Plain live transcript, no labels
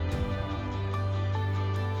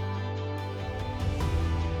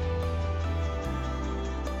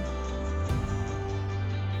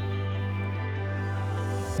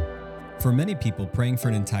For many people, praying for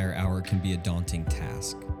an entire hour can be a daunting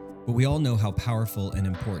task, but we all know how powerful and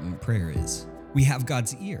important prayer is. We have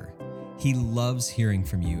God's ear. He loves hearing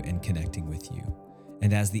from you and connecting with you.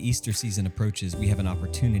 And as the Easter season approaches, we have an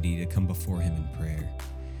opportunity to come before Him in prayer.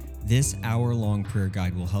 This hour-long prayer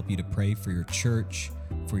guide will help you to pray for your church,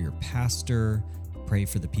 for your pastor, pray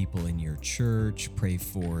for the people in your church, pray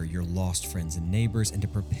for your lost friends and neighbors, and to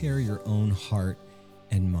prepare your own heart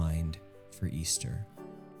and mind for Easter.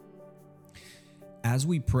 As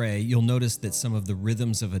we pray, you'll notice that some of the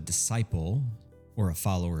rhythms of a disciple or a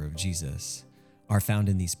follower of Jesus are found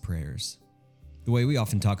in these prayers. The way we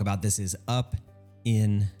often talk about this is up,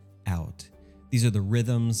 in, out. These are the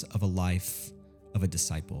rhythms of a life of a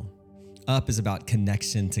disciple. Up is about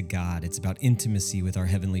connection to God. It's about intimacy with our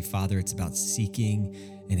Heavenly Father. It's about seeking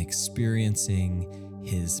and experiencing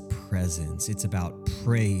His presence. It's about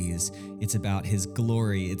praise. It's about His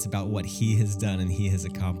glory. It's about what He has done and He has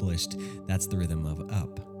accomplished. That's the rhythm of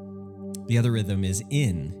up. The other rhythm is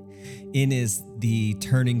in. In is the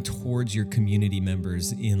turning towards your community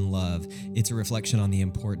members in love. It's a reflection on the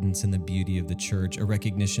importance and the beauty of the church, a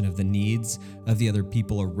recognition of the needs of the other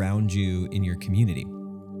people around you in your community,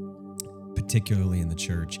 particularly in the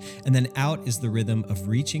church. And then out is the rhythm of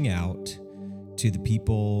reaching out to the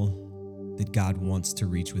people that God wants to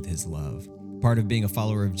reach with His love. Part of being a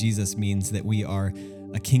follower of Jesus means that we are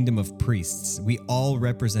a kingdom of priests. We all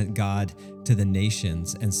represent God to the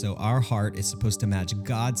nations, and so our heart is supposed to match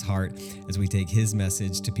God's heart as we take His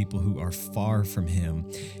message to people who are far from Him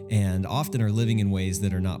and often are living in ways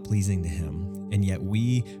that are not pleasing to Him, and yet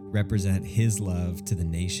we represent His love to the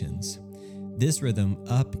nations. This rhythm,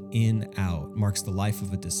 up, in, out, marks the life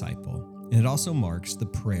of a disciple, and it also marks the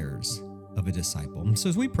prayers of a disciple. And so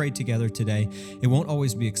as we pray together today, it won't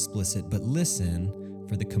always be explicit, but listen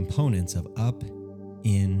for the components of up,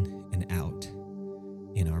 in, and out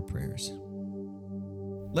in our prayers.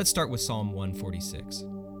 Let's start with Psalm 146.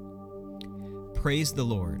 Praise the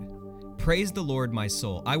Lord. Praise the Lord, my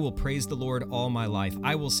soul. I will praise the Lord all my life.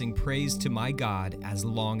 I will sing praise to my God as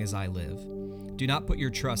long as I live. Do not put your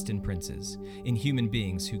trust in princes, in human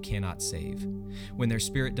beings who cannot save. When their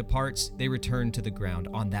spirit departs, they return to the ground.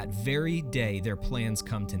 On that very day, their plans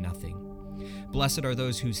come to nothing. Blessed are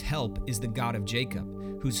those whose help is the God of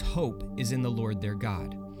Jacob, whose hope is in the Lord their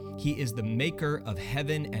God. He is the maker of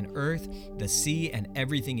heaven and earth, the sea and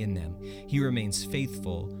everything in them. He remains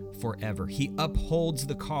faithful forever. He upholds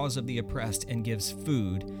the cause of the oppressed and gives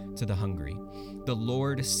food to the hungry. The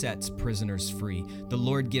Lord sets prisoners free. The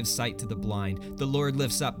Lord gives sight to the blind. The Lord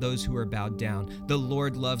lifts up those who are bowed down. The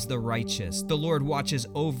Lord loves the righteous. The Lord watches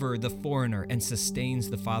over the foreigner and sustains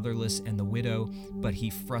the fatherless and the widow, but He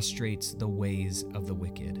frustrates the ways of the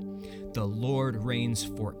wicked. The Lord reigns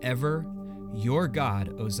forever. Your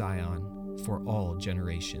God, O Zion, for all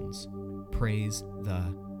generations. Praise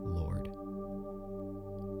the Lord.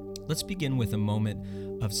 Let's begin with a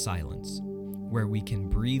moment of silence where we can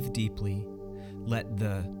breathe deeply, let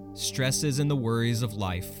the stresses and the worries of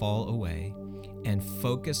life fall away, and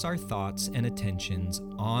focus our thoughts and attentions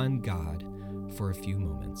on God for a few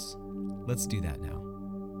moments. Let's do that now.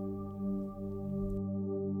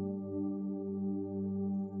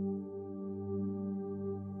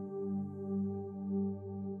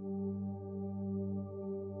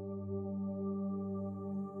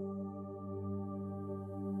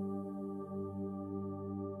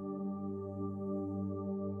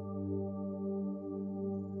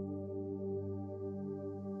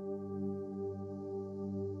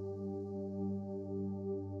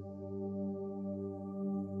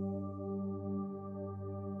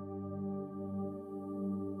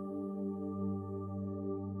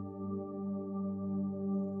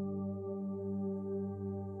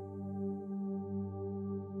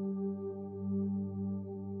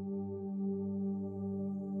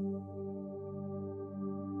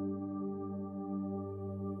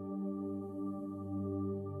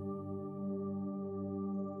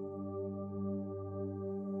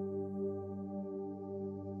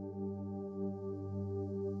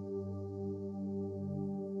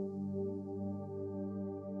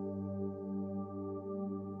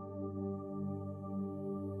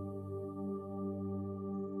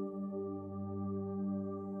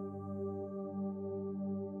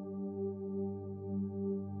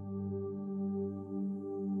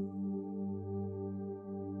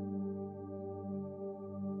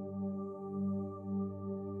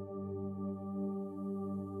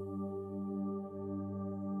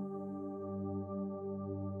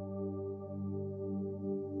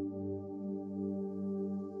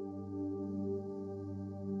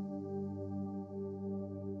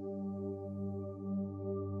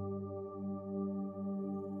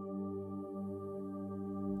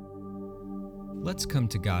 Let's come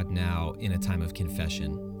to God now in a time of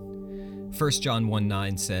confession. 1 John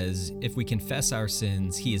 1:9 says, "If we confess our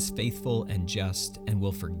sins, he is faithful and just and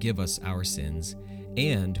will forgive us our sins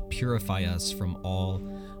and purify us from all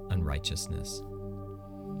unrighteousness."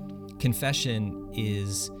 Confession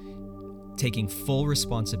is taking full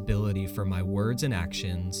responsibility for my words and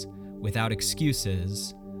actions without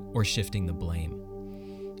excuses or shifting the blame.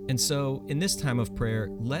 And so, in this time of prayer,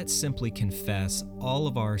 let's simply confess all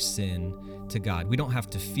of our sin to God. We don't have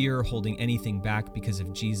to fear holding anything back because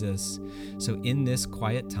of Jesus. So, in this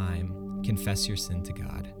quiet time, confess your sin to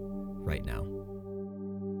God right now.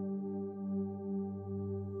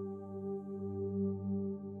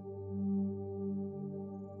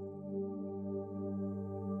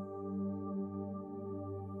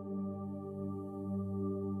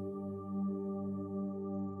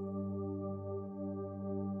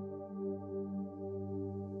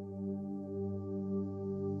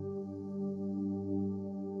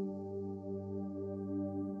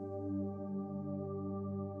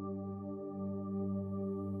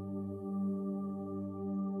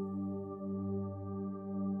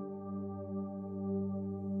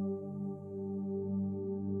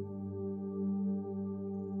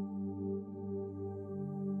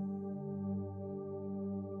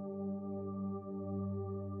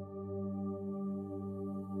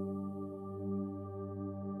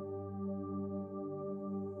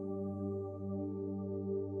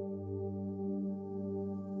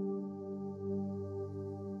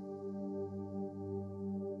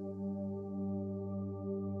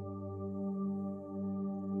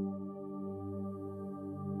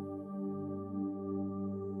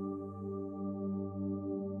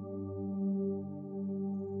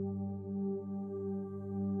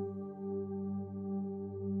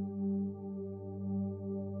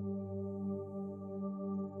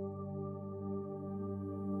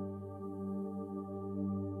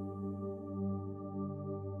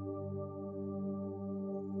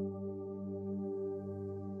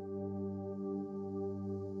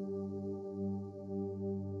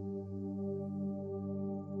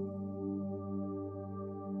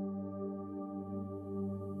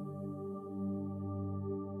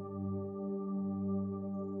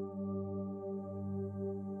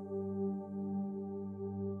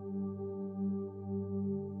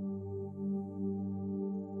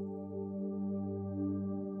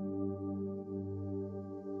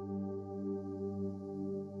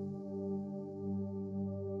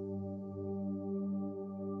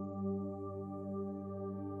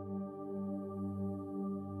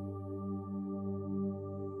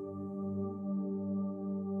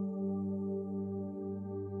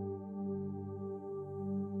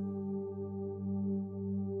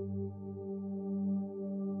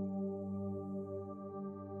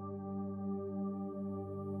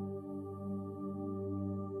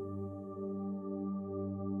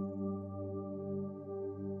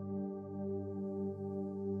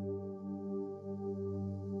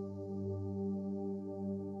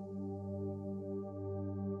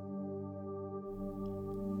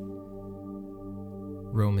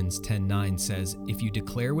 Romans 10:9 says, "If you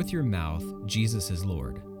declare with your mouth Jesus is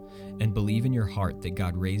Lord, and believe in your heart that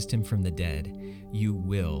God raised him from the dead, you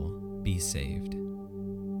will be saved."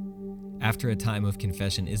 After a time of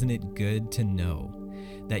confession, isn't it good to know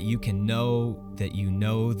that you can know that you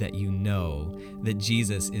know that you know that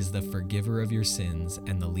Jesus is the forgiver of your sins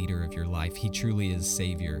and the leader of your life? He truly is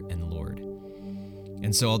Savior and Lord.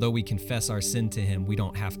 And so although we confess our sin to him, we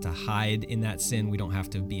don't have to hide in that sin. We don't have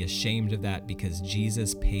to be ashamed of that because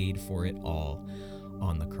Jesus paid for it all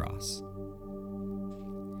on the cross.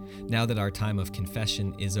 Now that our time of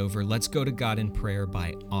confession is over, let's go to God in prayer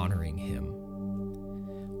by honoring him.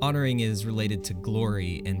 Honoring is related to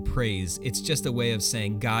glory and praise. It's just a way of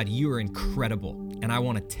saying, God, you are incredible, and I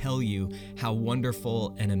want to tell you how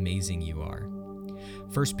wonderful and amazing you are.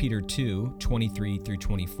 1 Peter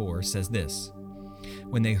 2:23-24 says this,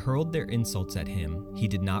 "When they hurled their insults at him, he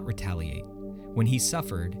did not retaliate. When he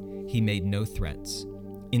suffered, he made no threats.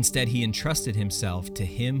 Instead, he entrusted himself to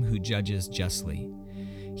him who judges justly.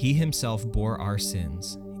 He himself bore our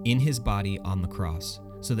sins in his body on the cross,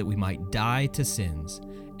 so that we might die to sins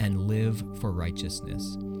and live for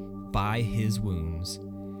righteousness. By his wounds,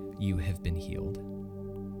 you have been healed."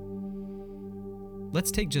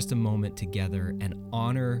 Let's take just a moment together and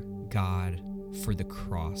honor God for the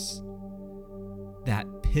cross. That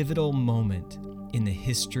pivotal moment in the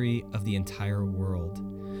history of the entire world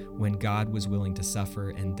when God was willing to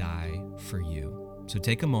suffer and die for you. So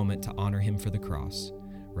take a moment to honor him for the cross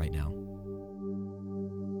right now.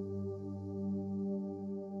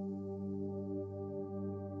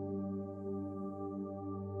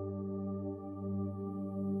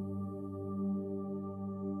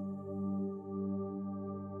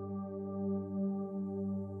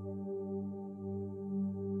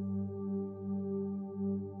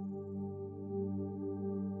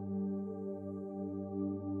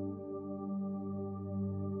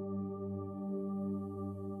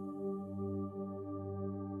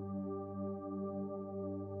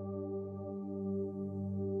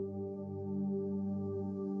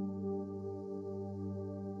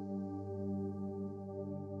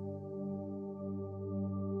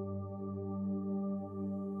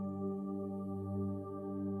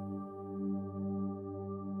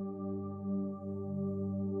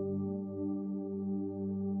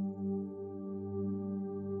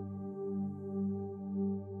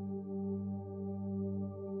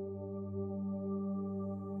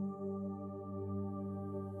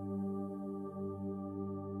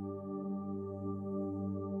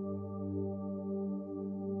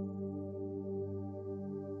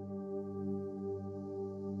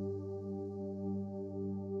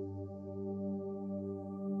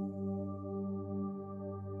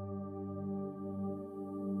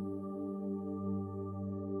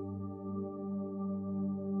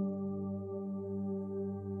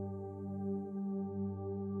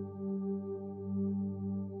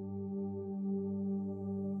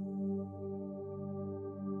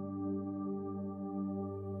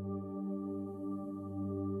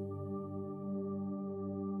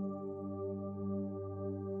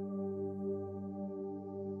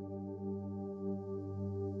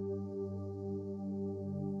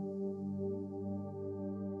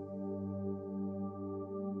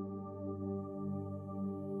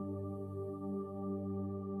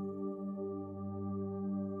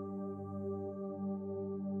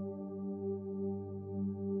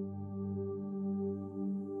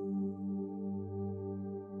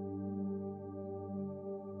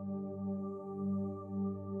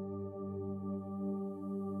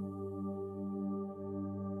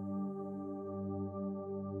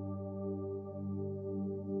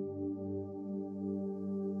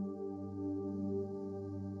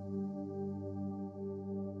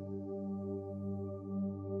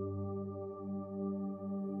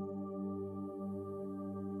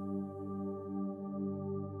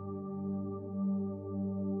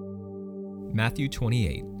 Matthew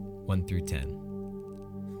 28, 1 through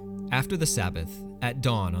 10. After the Sabbath, at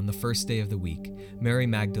dawn on the first day of the week, Mary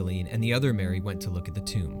Magdalene and the other Mary went to look at the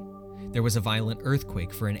tomb. There was a violent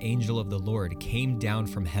earthquake, for an angel of the Lord came down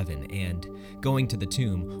from heaven and, going to the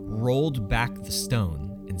tomb, rolled back the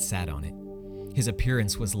stone and sat on it. His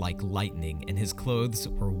appearance was like lightning, and his clothes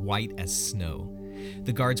were white as snow.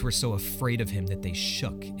 The guards were so afraid of him that they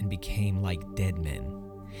shook and became like dead men.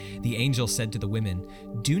 The angel said to the women,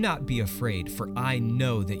 "Do not be afraid, for I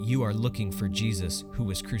know that you are looking for Jesus who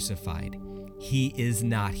was crucified. He is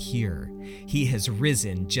not here. He has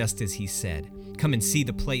risen just as he said. Come and see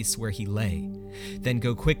the place where he lay. Then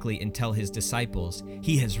go quickly and tell his disciples,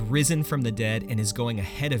 he has risen from the dead and is going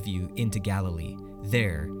ahead of you into Galilee.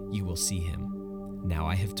 There you will see him. Now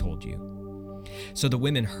I have told you." So the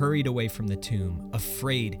women hurried away from the tomb,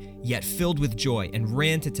 afraid yet filled with joy, and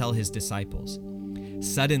ran to tell his disciples.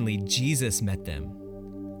 Suddenly Jesus met them.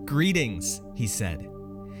 "Greetings," he said.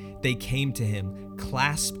 They came to him,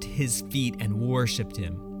 clasped his feet, and worshipped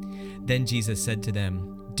him. Then Jesus said to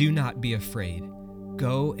them, "Do not be afraid.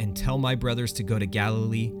 Go and tell my brothers to go to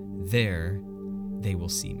Galilee. There they will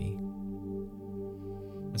see me."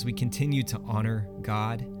 As we continue to honor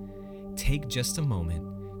God, take just a moment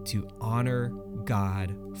to honor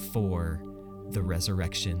God for the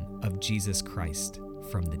resurrection of Jesus Christ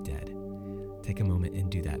from the dead. Take a moment and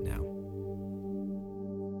do that now.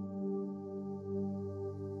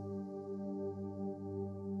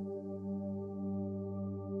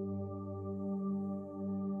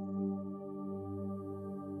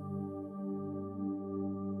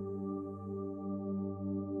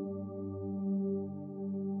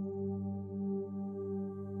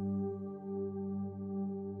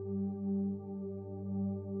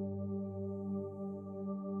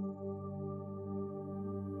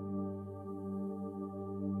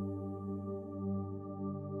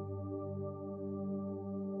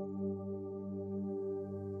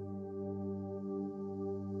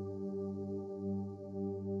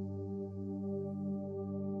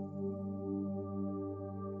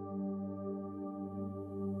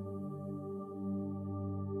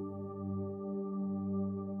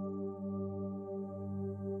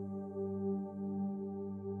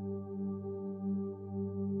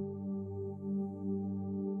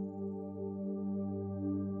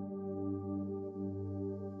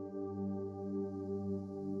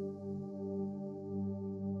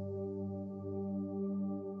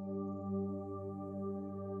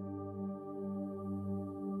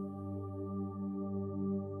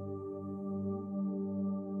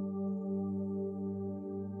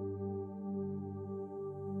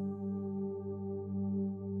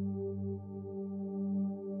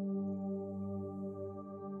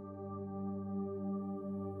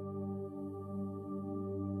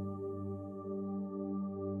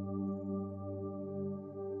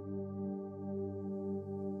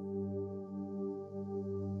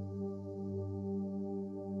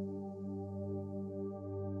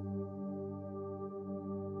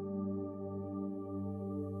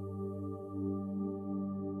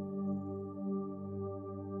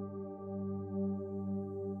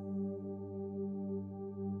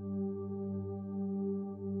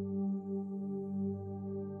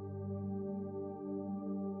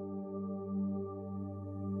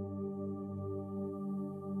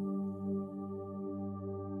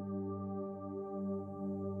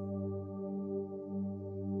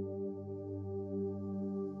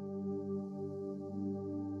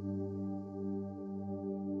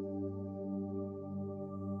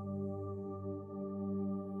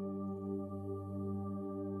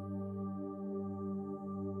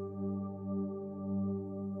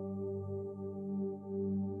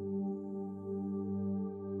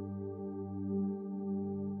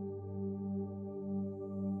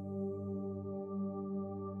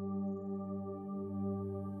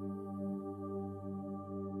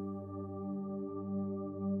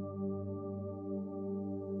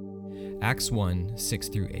 Acts 1, 6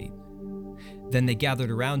 through 8. Then they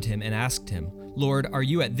gathered around him and asked him, "Lord, are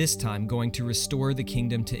you at this time going to restore the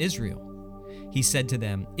kingdom to Israel?" He said to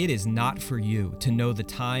them, "It is not for you to know the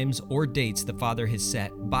times or dates the Father has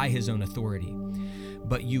set by his own authority,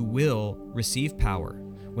 but you will receive power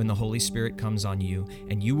when the Holy Spirit comes on you,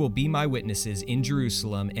 and you will be my witnesses in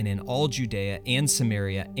Jerusalem and in all Judea and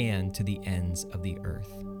Samaria and to the ends of the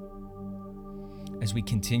earth." As we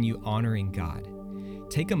continue honoring God,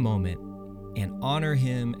 take a moment and honor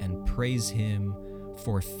him and praise him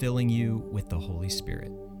for filling you with the Holy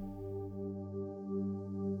Spirit.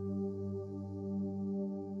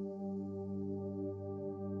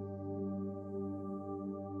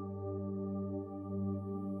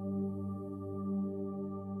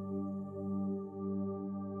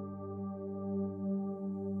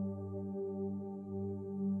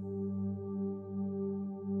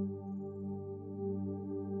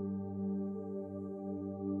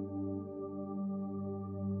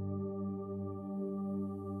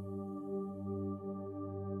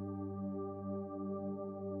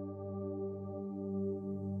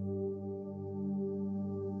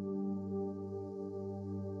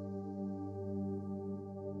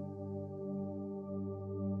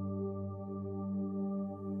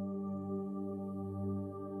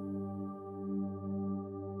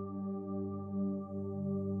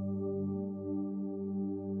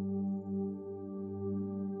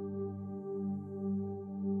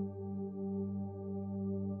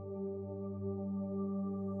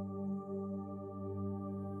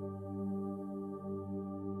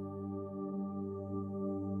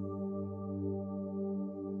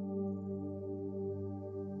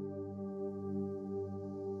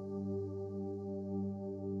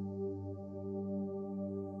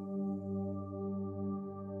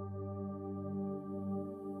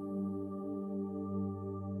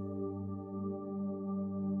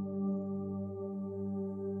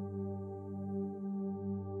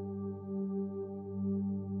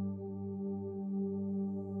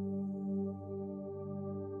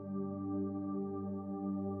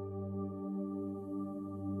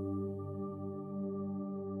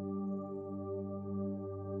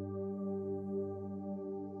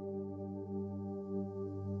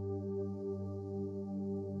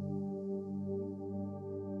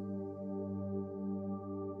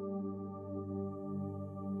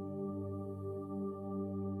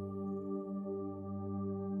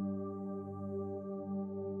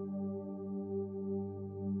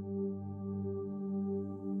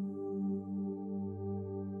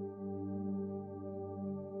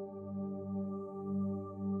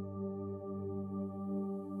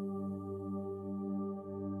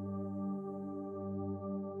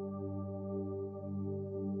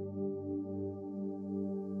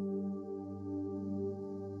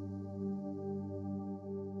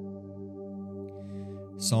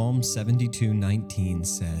 Psalm 72:19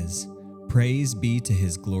 says, "Praise be to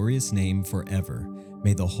his glorious name forever.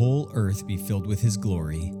 May the whole earth be filled with his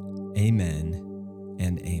glory. Amen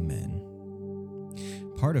and amen."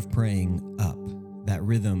 Part of praying up, that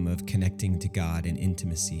rhythm of connecting to God in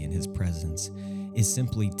intimacy in his presence, is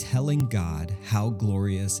simply telling God how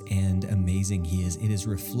glorious and amazing he is. It is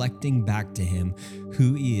reflecting back to him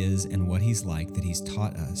who he is and what he's like that he's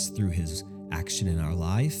taught us through his action in our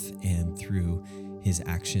life and through his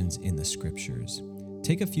actions in the scriptures.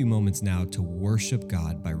 Take a few moments now to worship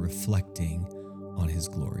God by reflecting on his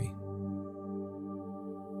glory.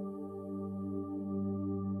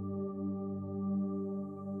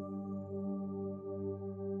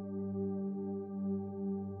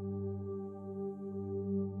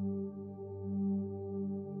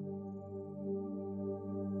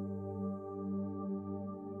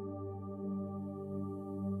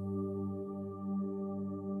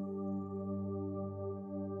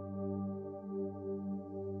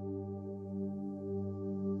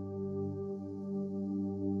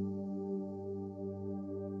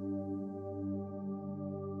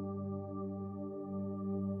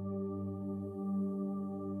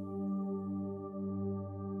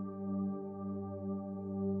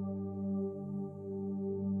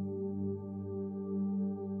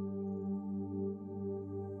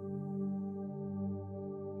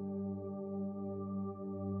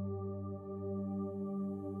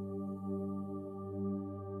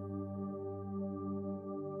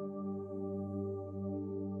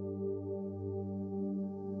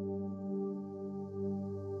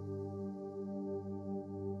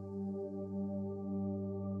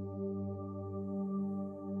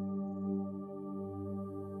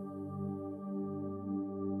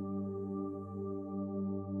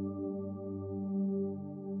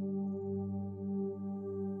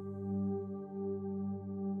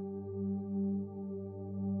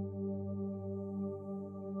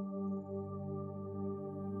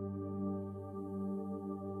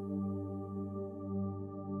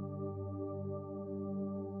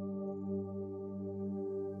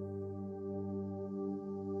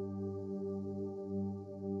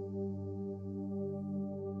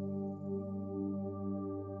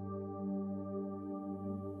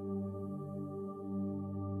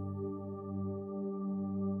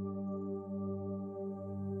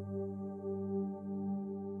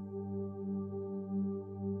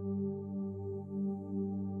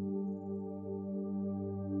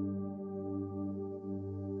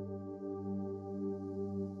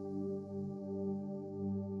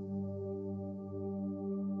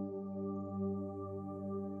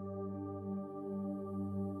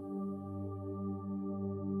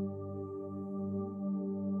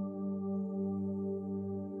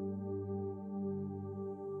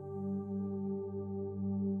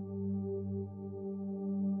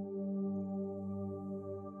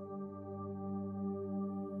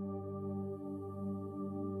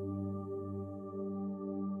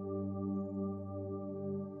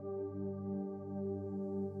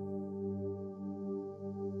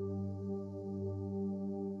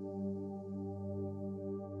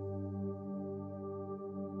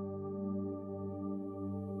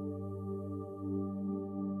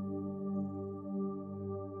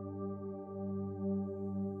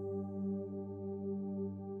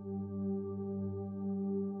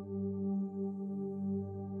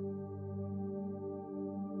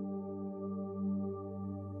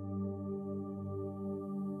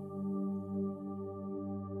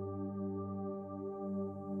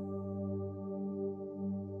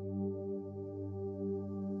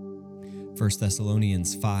 First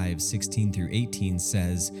Thessalonians 5:16-18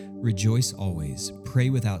 says, "Rejoice always, pray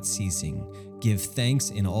without ceasing, give thanks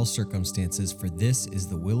in all circumstances, for this is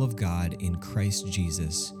the will of God in Christ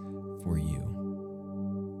Jesus for you."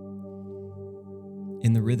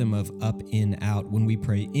 In the rhythm of up, in, out, when we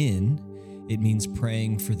pray in, it means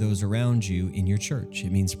praying for those around you in your church.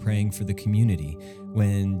 It means praying for the community.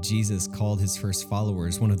 When Jesus called his first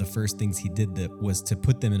followers, one of the first things he did was to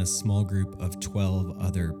put them in a small group of 12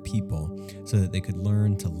 other people so that they could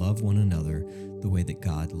learn to love one another the way that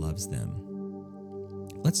God loves them.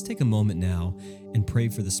 Let's take a moment now and pray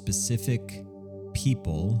for the specific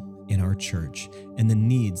people in our church and the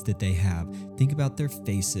needs that they have. Think about their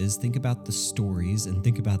faces, think about the stories, and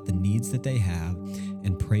think about the needs that they have,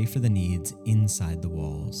 and pray for the needs inside the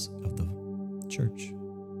walls of the church.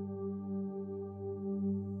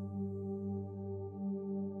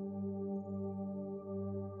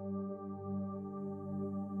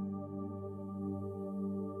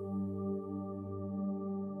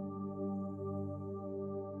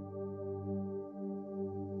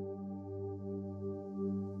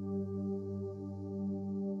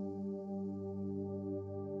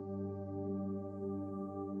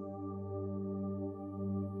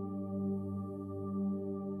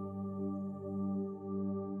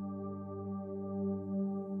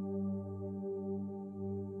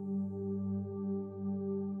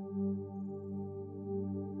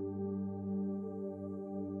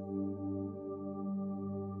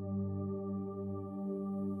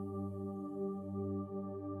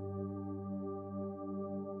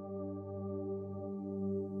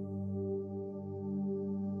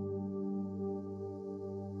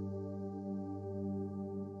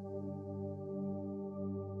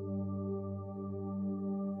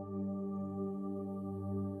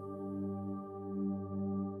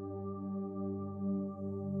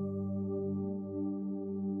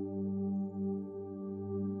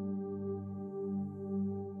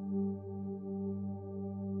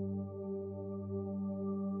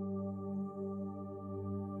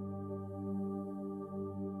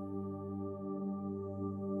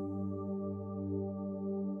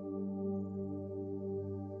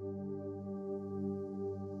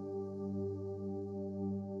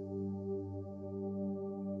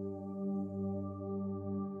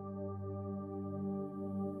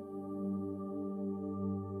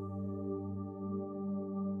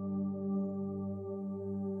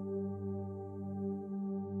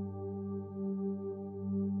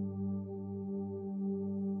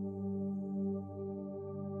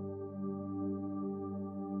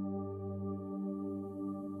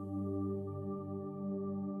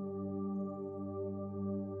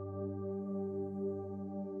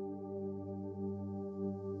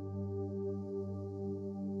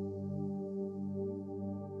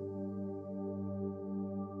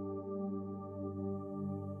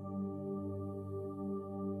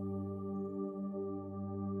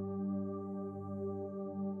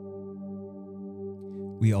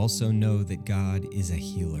 we also know that God is a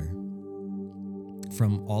healer.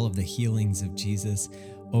 From all of the healings of Jesus,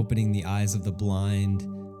 opening the eyes of the blind,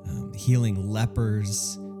 healing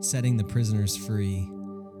lepers, setting the prisoners free,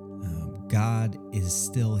 God is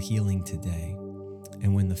still healing today.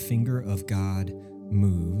 And when the finger of God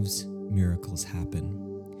moves, miracles happen.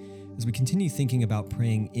 As we continue thinking about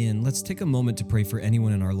praying in, let's take a moment to pray for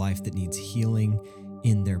anyone in our life that needs healing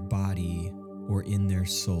in their body or in their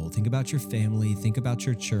soul. Think about your family, think about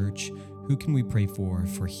your church. Who can we pray for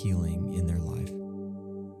healing in their life?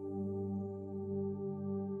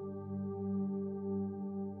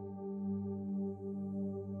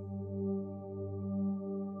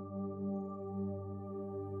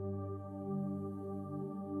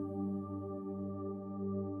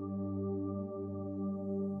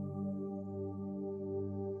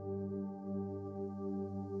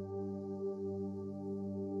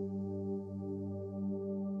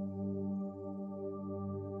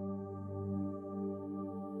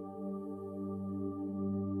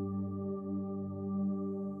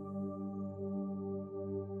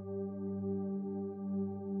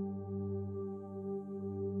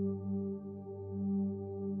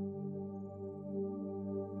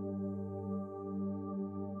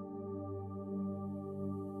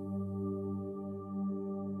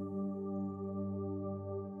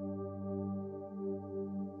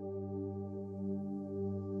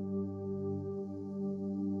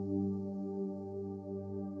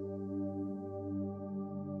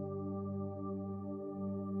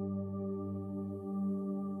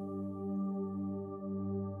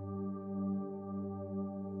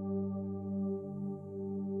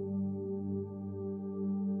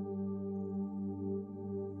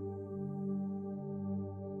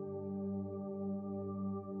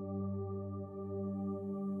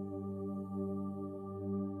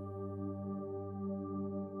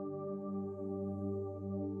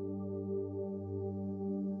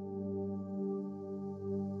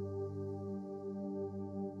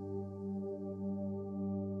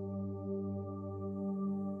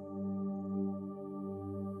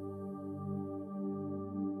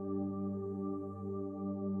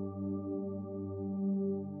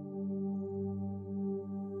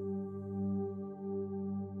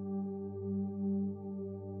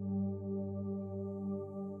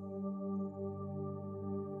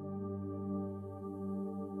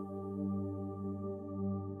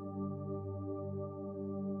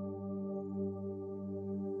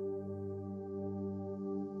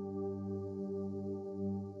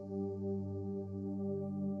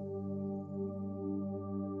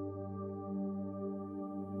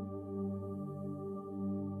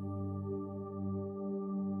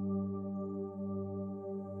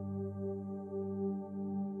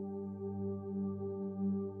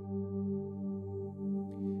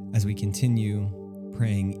 As we continue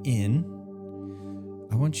praying in,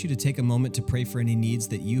 I want you to take a moment to pray for any needs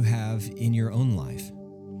that you have in your own life.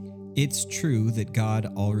 It's true that God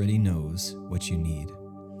already knows what you need,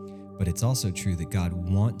 but it's also true that God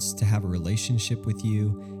wants to have a relationship with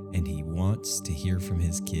you and He wants to hear from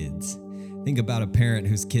His kids. Think about a parent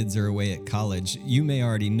whose kids are away at college. You may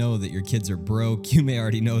already know that your kids are broke. You may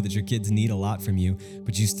already know that your kids need a lot from you,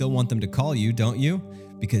 but you still want them to call you, don't you?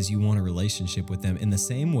 Because you want a relationship with them. In the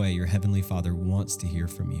same way, your Heavenly Father wants to hear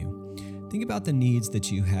from you. Think about the needs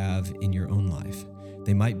that you have in your own life.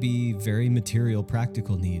 They might be very material,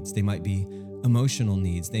 practical needs. They might be emotional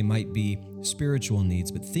needs. They might be spiritual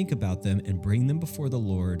needs, but think about them and bring them before the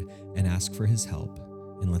Lord and ask for His help.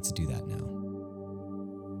 And let's do that now.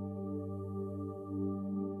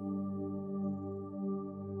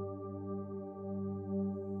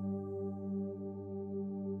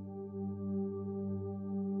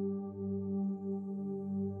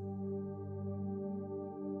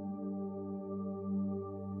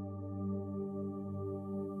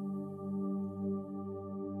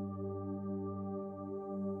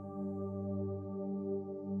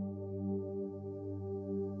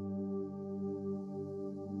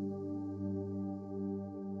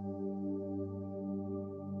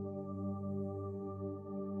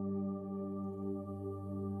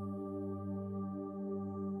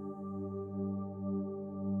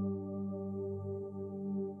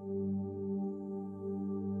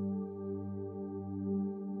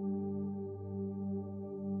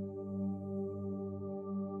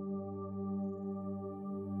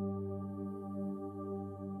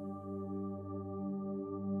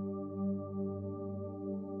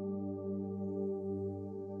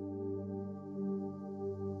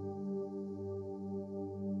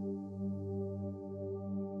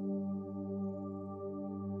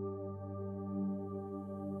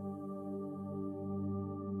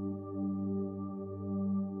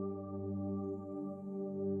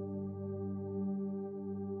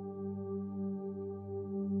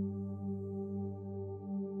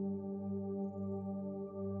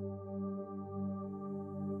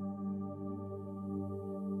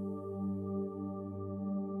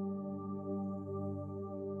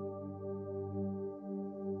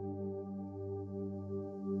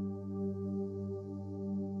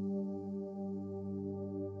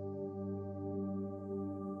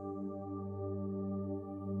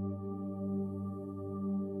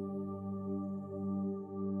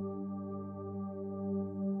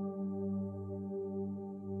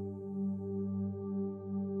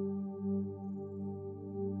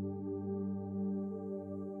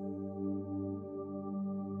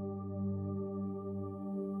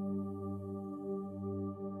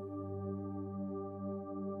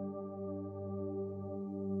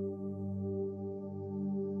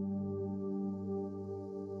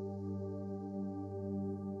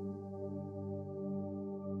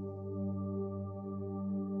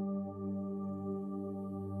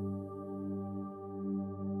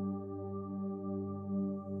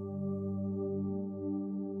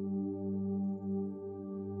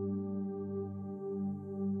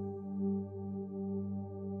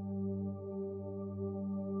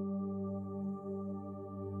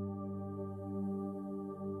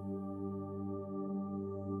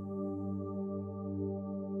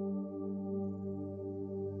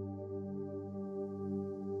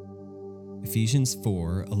 Ephesians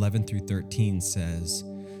 4:11 through 13 says,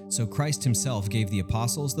 "So Christ himself gave the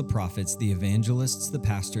apostles, the prophets, the evangelists, the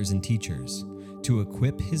pastors, and teachers to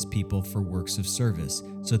equip his people for works of service,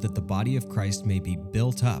 so that the body of Christ may be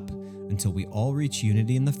built up until we all reach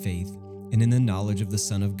unity in the faith and in the knowledge of the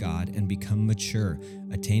Son of God and become mature,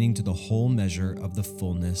 attaining to the whole measure of the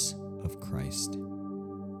fullness of Christ."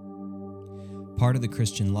 Part of the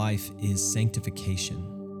Christian life is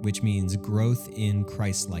sanctification, which means growth in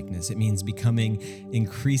Christ-likeness. It means becoming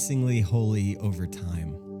increasingly holy over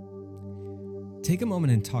time. Take a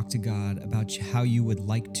moment and talk to God about how you would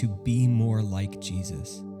like to be more like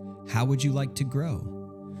Jesus. How would you like to grow?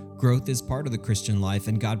 Growth is part of the Christian life,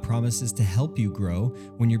 and God promises to help you grow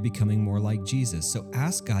when you're becoming more like Jesus. So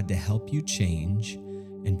ask God to help you change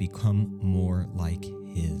and become more like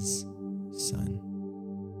his Son.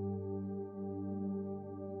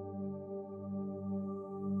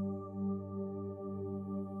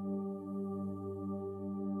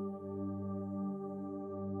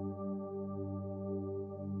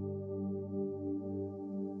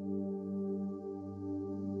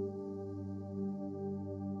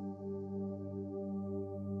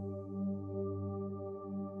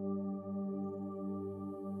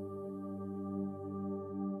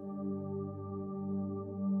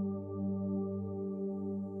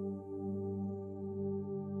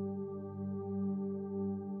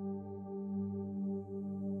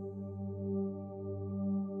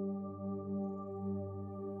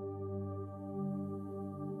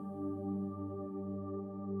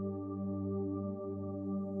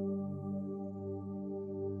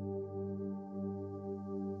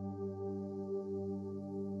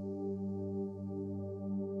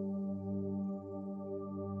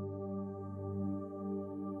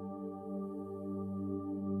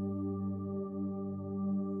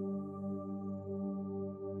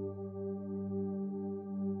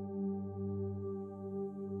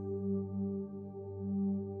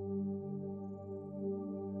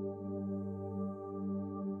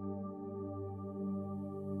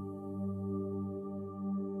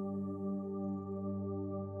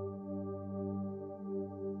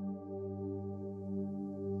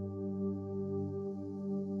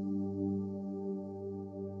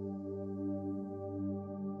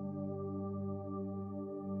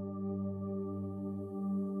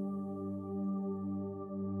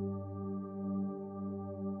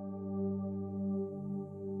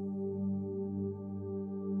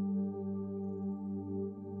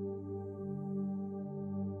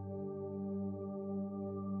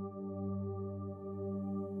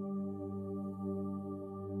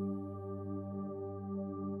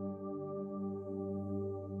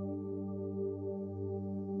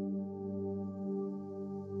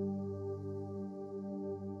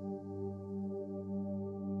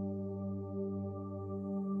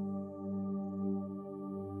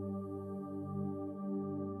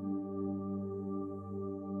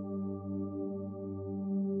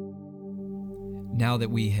 Now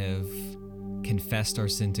that we have confessed our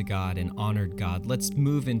sin to God and honored God, let's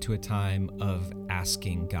move into a time of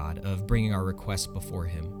asking God, of bringing our requests before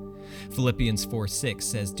him. Philippians 4:6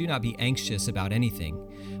 says, "Do not be anxious about anything,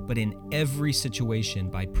 but in every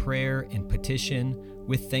situation, by prayer and petition,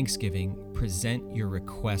 with thanksgiving, present your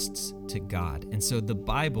requests to God." And so the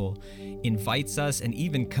Bible invites us and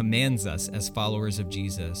even commands us as followers of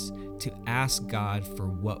Jesus to ask God for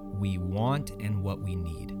what we want and what we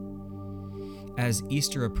need. As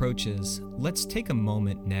Easter approaches, let's take a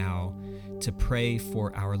moment now to pray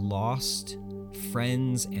for our lost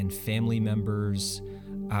friends and family members,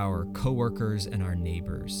 our coworkers and our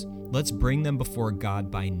neighbors. Let's bring them before God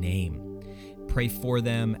by name. Pray for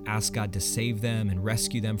them, ask God to save them and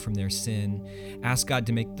rescue them from their sin. Ask God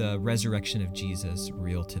to make the resurrection of Jesus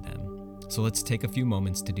real to them. So let's take a few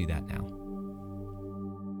moments to do that now.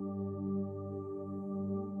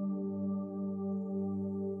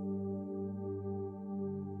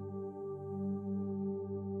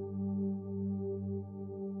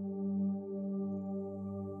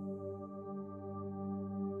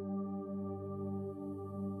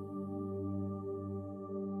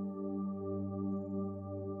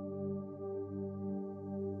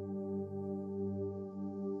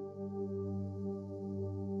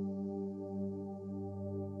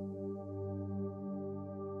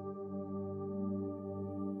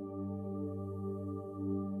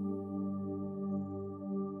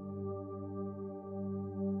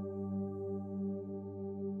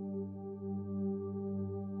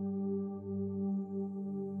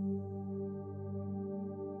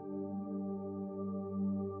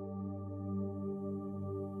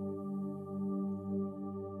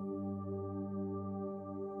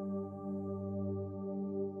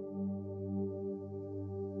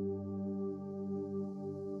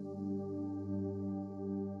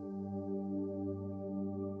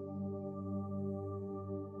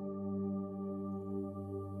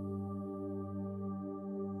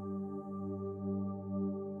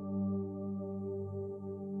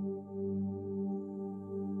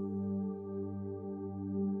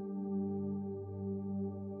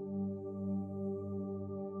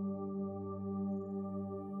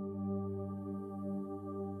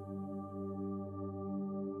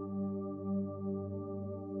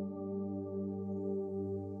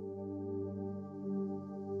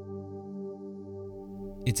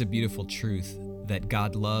 It's a beautiful truth that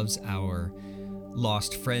God loves our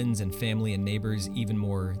lost friends and family and neighbors even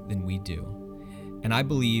more than we do. And I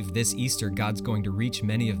believe this Easter, God's going to reach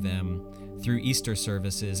many of them through Easter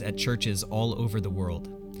services at churches all over the world.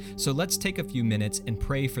 So let's take a few minutes and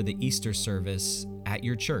pray for the Easter service at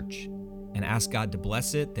your church and ask God to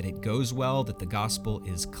bless it, that it goes well, that the gospel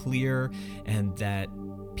is clear, and that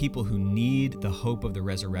people who need the hope of the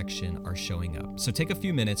resurrection are showing up. So take a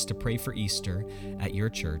few minutes to pray for Easter at your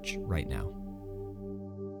church right now.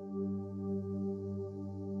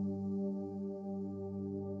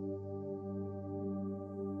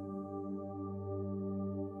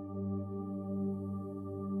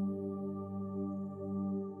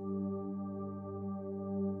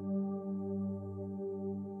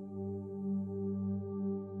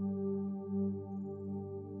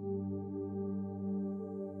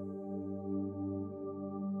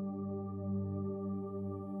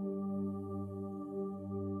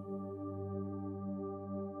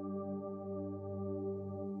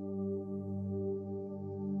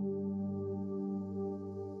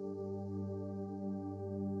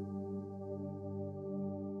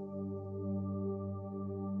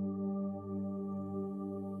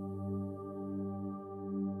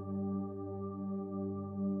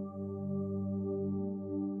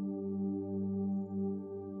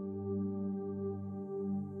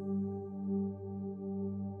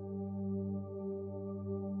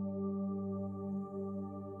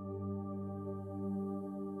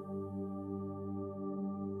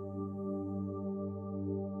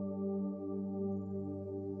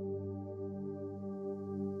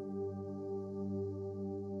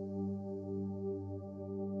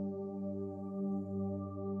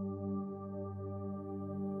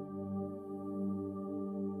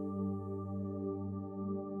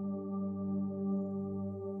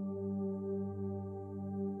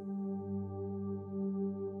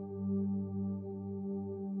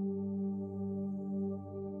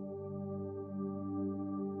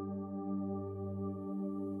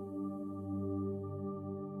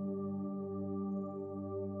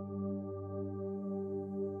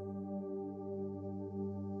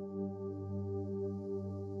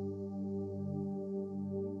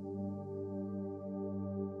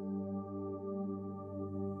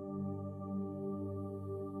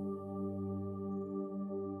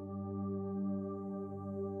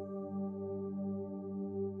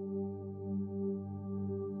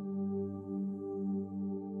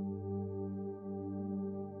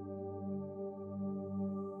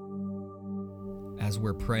 As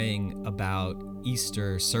we're praying about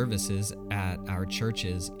Easter services at our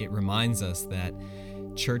churches, it reminds us that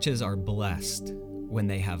churches are blessed when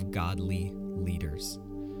they have godly leaders.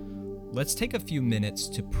 Let's take a few minutes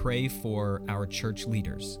to pray for our church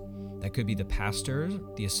leaders. That could be the pastor,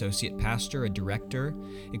 the associate pastor, a director.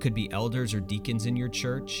 It could be elders or deacons in your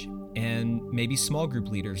church, and maybe small group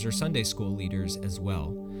leaders or Sunday school leaders as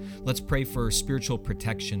well. Let's pray for spiritual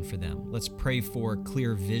protection for them. Let's pray for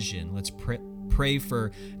clear vision. Let's pray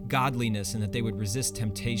for godliness and that they would resist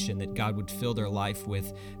temptation, that God would fill their life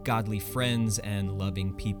with godly friends and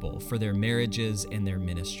loving people for their marriages and their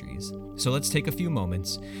ministries. So let's take a few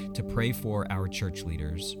moments to pray for our church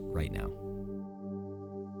leaders right now.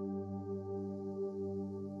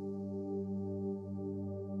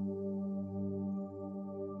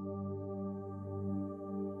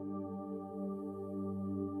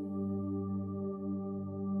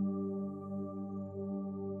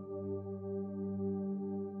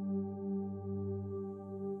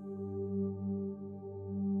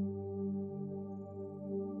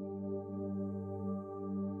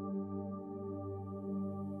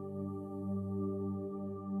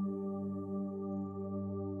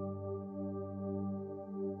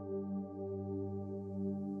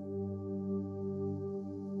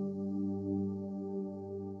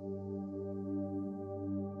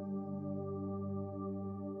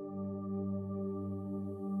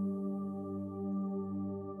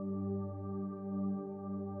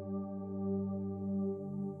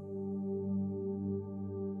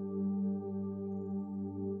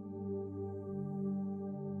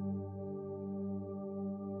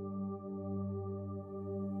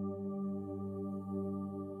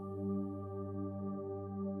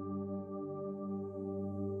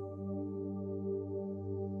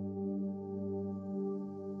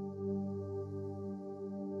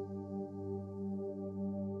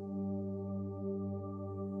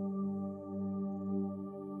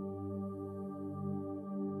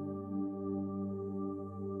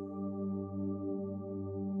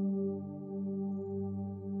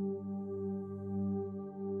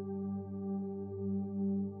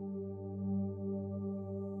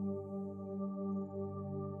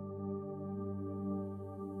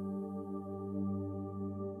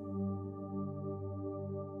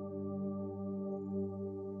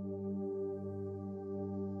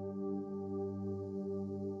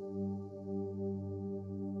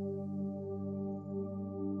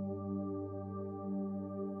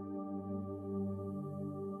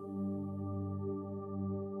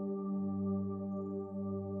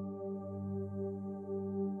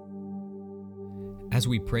 As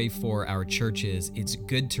we pray for our churches, it's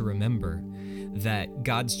good to remember that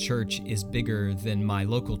God's church is bigger than my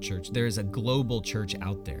local church. There is a global church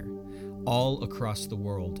out there all across the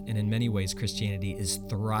world. And in many ways, Christianity is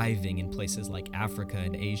thriving in places like Africa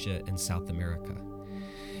and Asia and South America.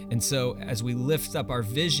 And so as we lift up our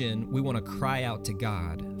vision, we want to cry out to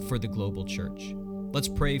God for the global church. Let's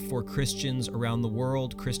pray for Christians around the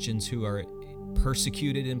world, Christians who are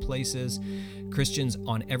persecuted in places, Christians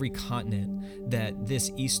on every continent, that this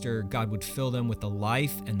Easter, God would fill them with the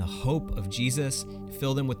life and the hope of Jesus,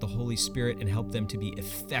 fill them with the Holy Spirit, and help them to be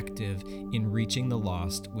effective in reaching the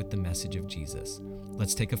lost with the message of Jesus.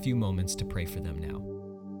 Let's take a few moments to pray for them now.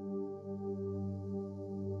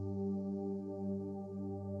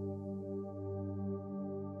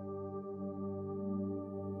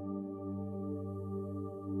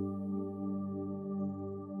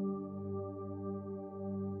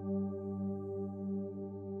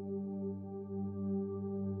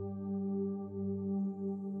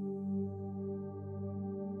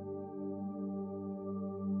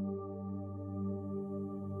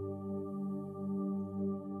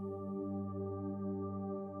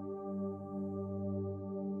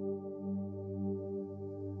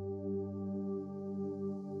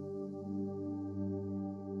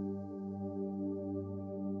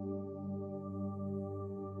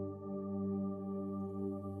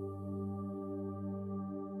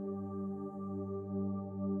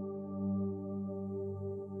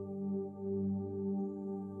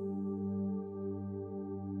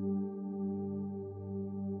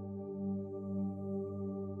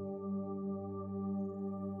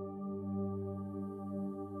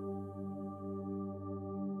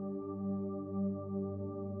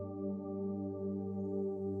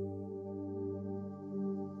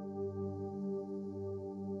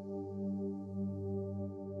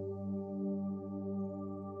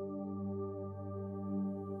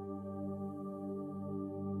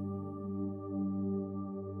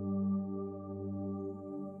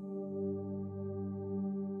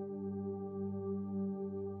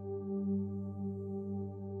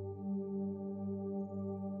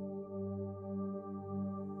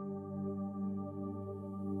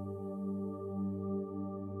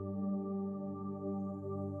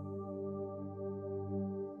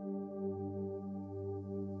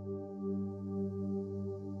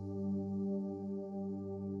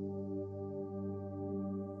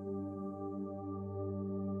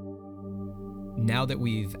 Now that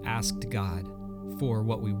we've asked God for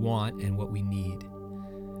what we want and what we need,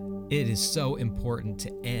 it is so important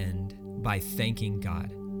to end by thanking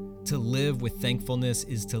God. To live with thankfulness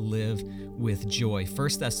is to live with joy.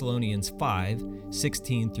 1 Thessalonians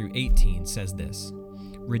 5:16 through 18 says this: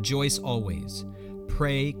 "Rejoice always,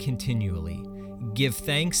 pray continually, give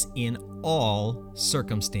thanks in all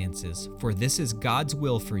circumstances, for this is God's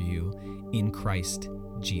will for you in Christ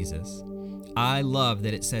Jesus." I love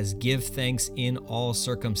that it says give thanks in all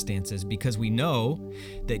circumstances, because we know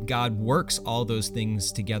that God works all those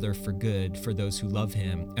things together for good for those who love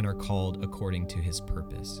him and are called according to his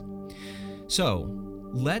purpose. So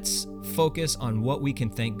let's focus on what we can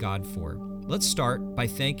thank God for. Let's start by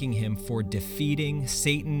thanking him for defeating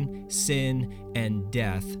Satan, sin, and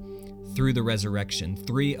death through the resurrection,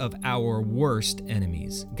 three of our worst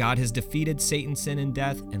enemies. God has defeated Satan, sin, and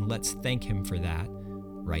death, and let's thank him for that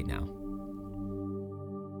right now.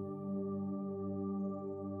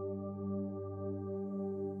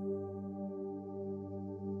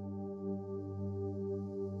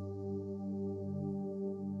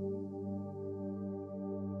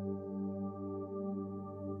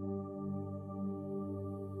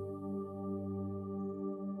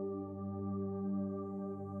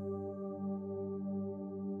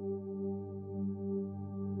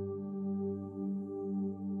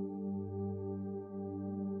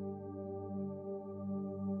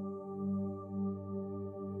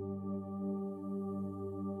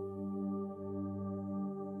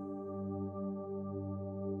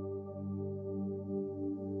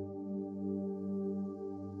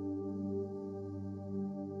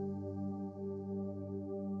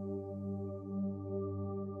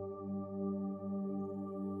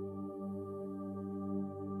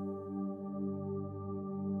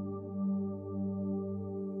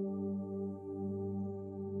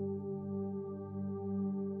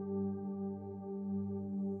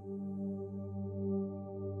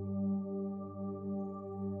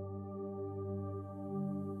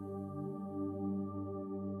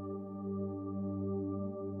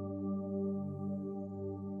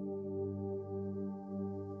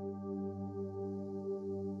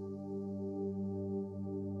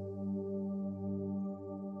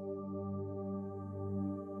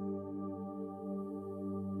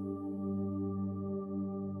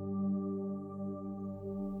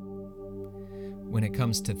 When it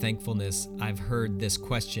comes to thankfulness, I've heard this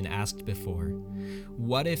question asked before.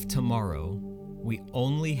 What if tomorrow we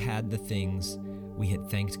only had the things we had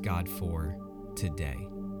thanked God for today?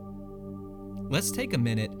 Let's take a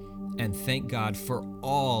minute and thank God for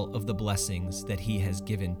all of the blessings that He has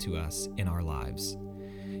given to us in our lives.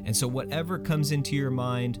 And so whatever comes into your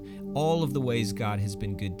mind, all of the ways God has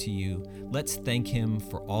been good to you, let's thank Him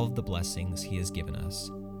for all of the blessings He has given us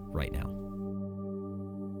right now.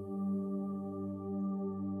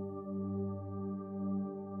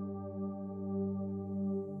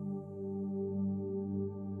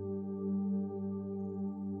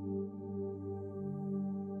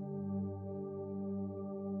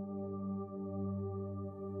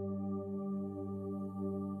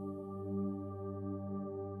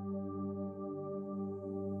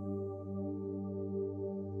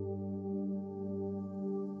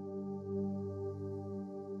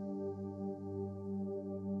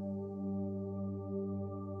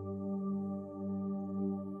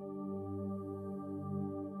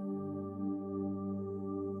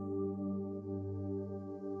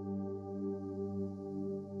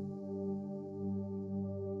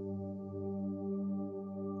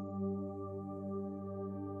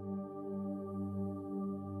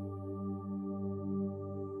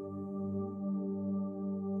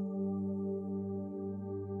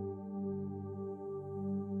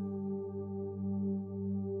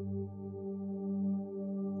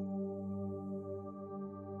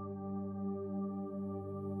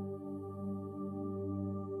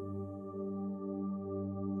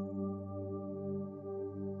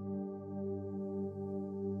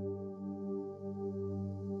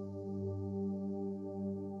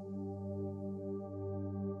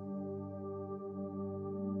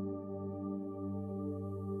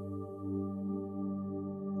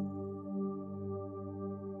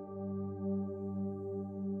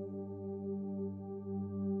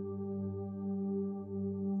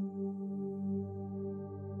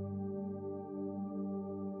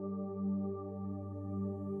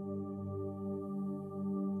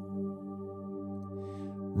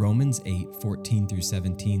 Romans 8:14 through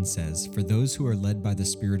 17 says, "For those who are led by the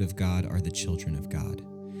Spirit of God are the children of God.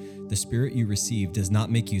 The Spirit you received does not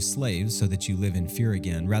make you slaves so that you live in fear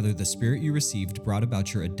again. Rather, the Spirit you received brought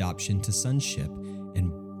about your adoption to sonship,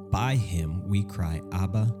 and by Him we cry,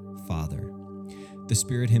 Abba, Father. The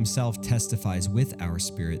Spirit Himself testifies with our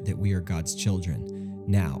spirit that we are God's children.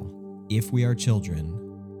 Now, if we are children,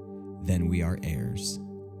 then we are heirs,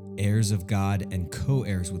 heirs of God and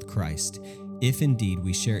co-heirs with Christ, if indeed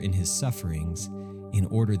we share in His sufferings, in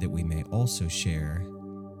order that we may also share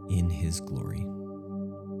in His glory."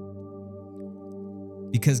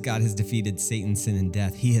 Because God has defeated Satan, sin, and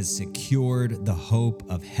death, He has secured the hope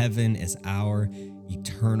of heaven as our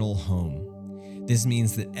eternal home. This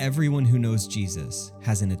means that everyone who knows Jesus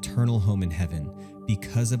has an eternal home in heaven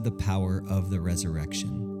because of the power of the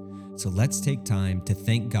resurrection. So let's take time to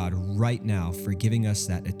thank God right now for giving us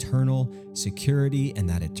that eternal security and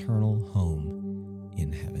that eternal home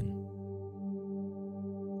in heaven.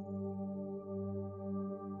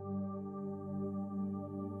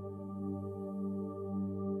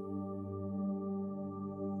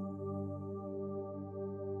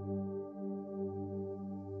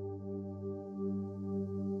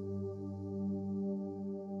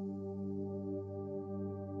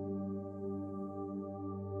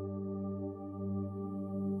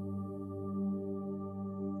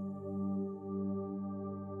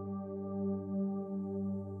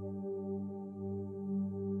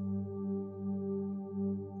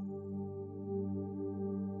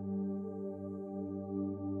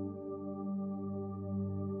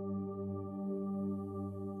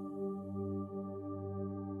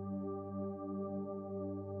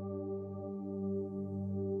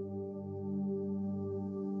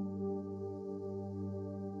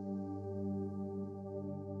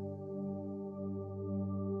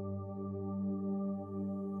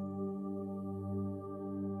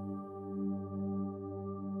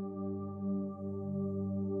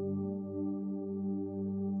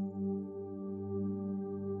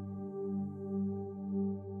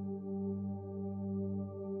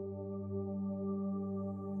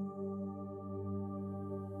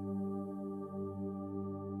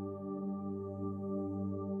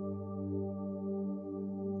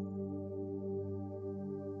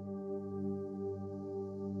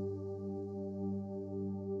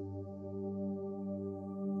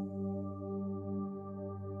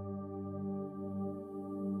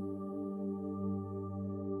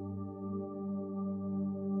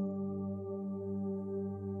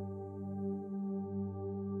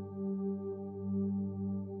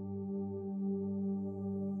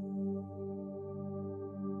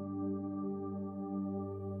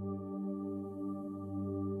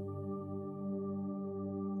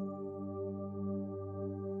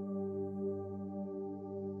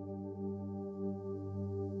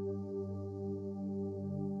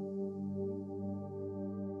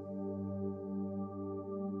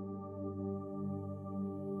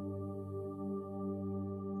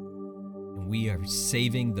 are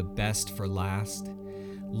saving the best for last,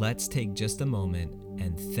 let's take just a moment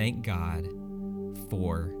and thank God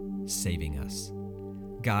for saving us.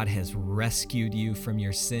 God has rescued you from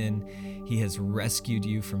your sin. He has rescued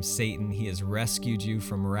you from Satan. He has rescued you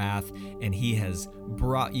from wrath, and He has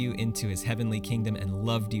brought you into His heavenly kingdom and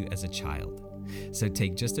loved you as a child. So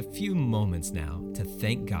take just a few moments now to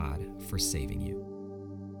thank God for saving you.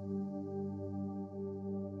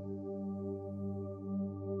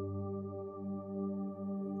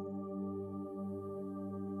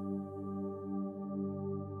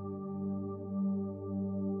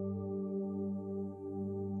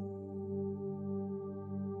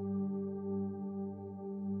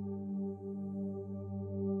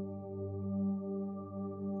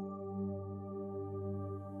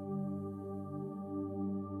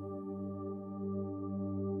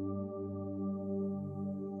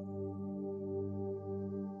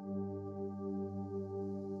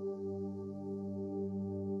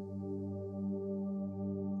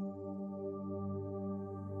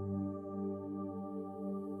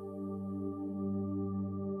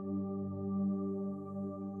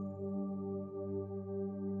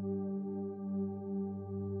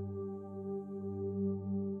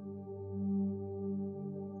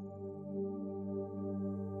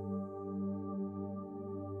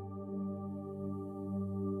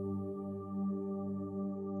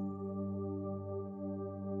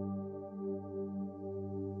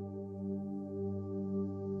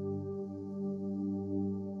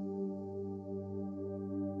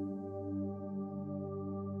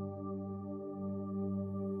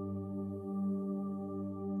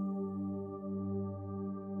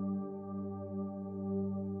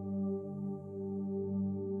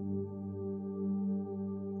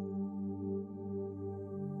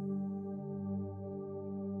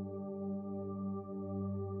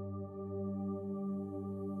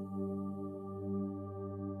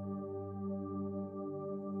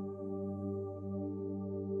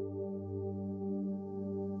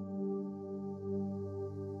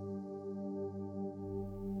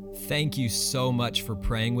 Thank you so much for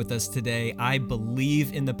praying with us today. I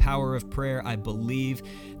believe in the power of prayer. I believe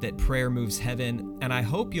that prayer moves heaven, and I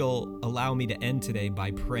hope you'll allow me to end today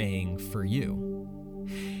by praying for you.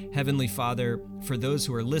 Heavenly Father, for those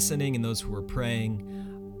who are listening and those who are praying,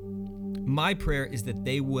 my prayer is that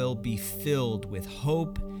they will be filled with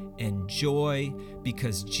hope and joy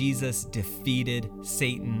because Jesus defeated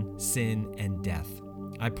Satan, sin, and death.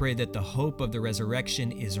 I pray that the hope of the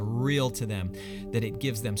resurrection is real to them, that it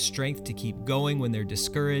gives them strength to keep going when they're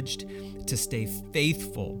discouraged, to stay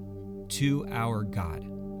faithful to our God.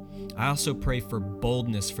 I also pray for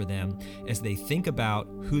boldness for them as they think about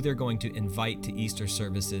who they're going to invite to Easter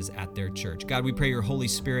services at their church. God, we pray your Holy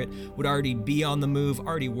Spirit would already be on the move,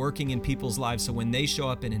 already working in people's lives, so when they show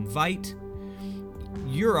up and invite,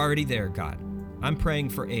 you're already there, God. I'm praying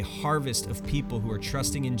for a harvest of people who are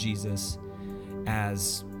trusting in Jesus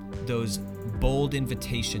as those bold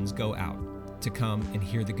invitations go out to come and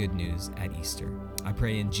hear the good news at Easter. I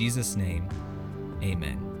pray in Jesus' name,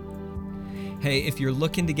 amen. Hey, if you're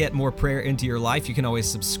looking to get more prayer into your life, you can always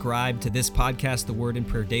subscribe to this podcast, The Word in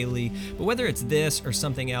Prayer Daily. But whether it's this or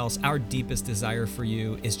something else, our deepest desire for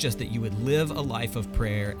you is just that you would live a life of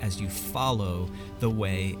prayer as you follow the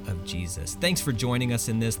way of Jesus. Thanks for joining us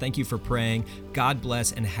in this. Thank you for praying. God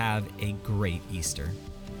bless and have a great Easter.